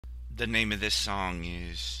The name of this song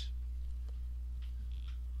is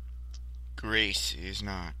Grace is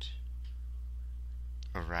Not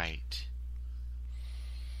a Right.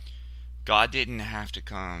 God didn't have to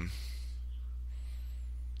come.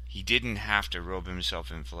 He didn't have to robe himself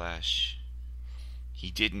in flesh. He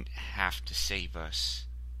didn't have to save us.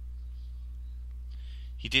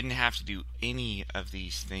 He didn't have to do any of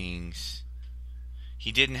these things.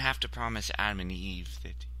 He didn't have to promise Adam and Eve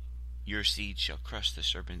that your seed shall crush the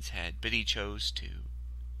serpent's head, but he chose to.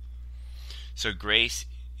 So grace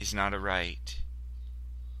is not a right,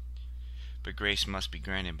 but grace must be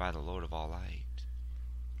granted by the Lord of all light.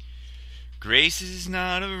 Grace is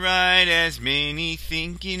not a right as many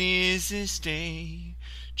think it is this day,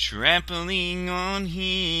 trampling on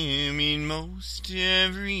him in most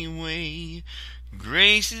every way.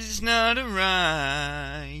 Grace is not a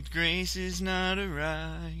right, grace is not a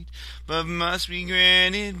right, but must be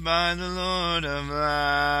granted by the Lord of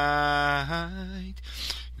light.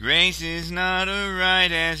 Grace is not a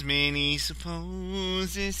right as many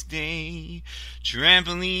suppose this day,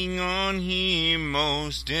 trampling on him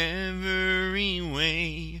most every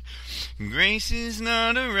way. Grace is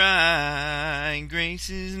not a right, grace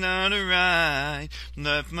is not a right,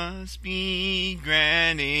 but must be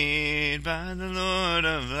granted by the Lord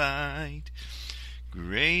of light.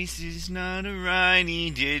 Grace is not a right, he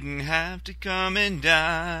didn't have to come and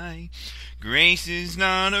die. Grace is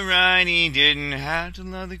not a right, he didn't have to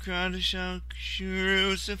love the crowd to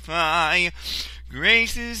crucify.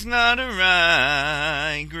 Grace is not a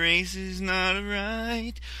right, grace is not a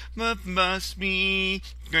right, but must be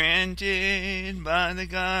granted by the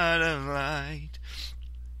God of light.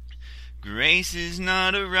 Grace is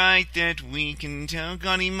not a right that we can tell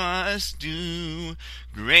God he must do.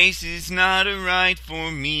 Grace is not a right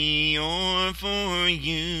for me or for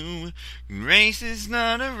you. Grace is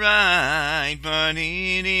not a right, but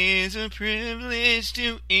it is a privilege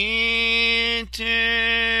to enter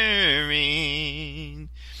in.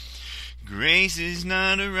 Grace is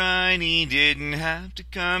not a right, he didn't have to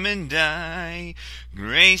come and die.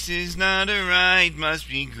 Grace is not a right, must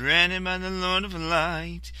be granted by the Lord of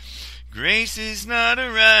light. Grace is not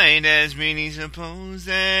a right, as many suppose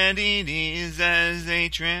that it is, as they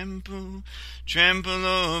trample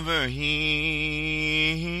over him.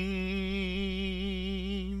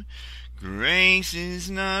 Grace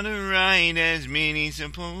is not a right, as many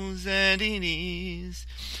suppose that it is,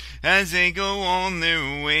 as they go on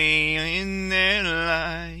their way in their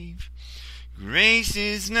life. Grace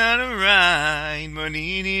is not a right, but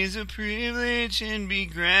it is a privilege and be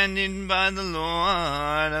granted by the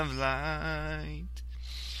Lord of light.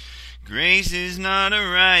 Grace is not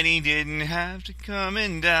a right, he didn't have to come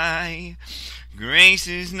and die. Grace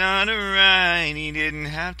is not a right, he didn't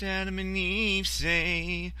have to Adam and Eve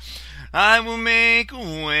say, I will make a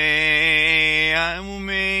way, I will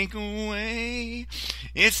make a way.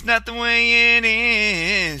 It's not the way it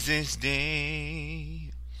is this day.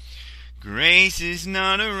 Grace is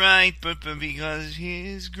not a right, but because of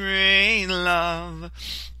his great love.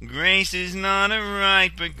 Grace is not a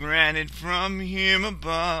right, but granted from him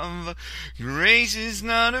above. Grace is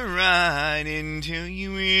not a right until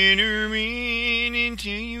you enter in,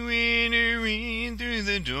 through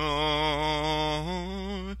the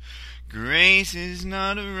door. Grace is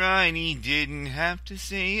not a right, he didn't have to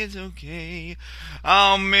say it's okay.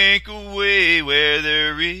 I'll make a way where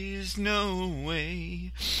there is no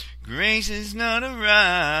way. Grace is not a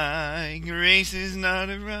right, grace is not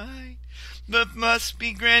a right, but must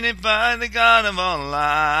be granted by the God of all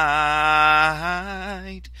light.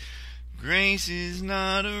 Grace is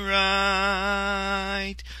not a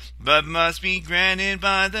right, but must be granted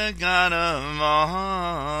by the God of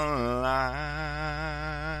all light.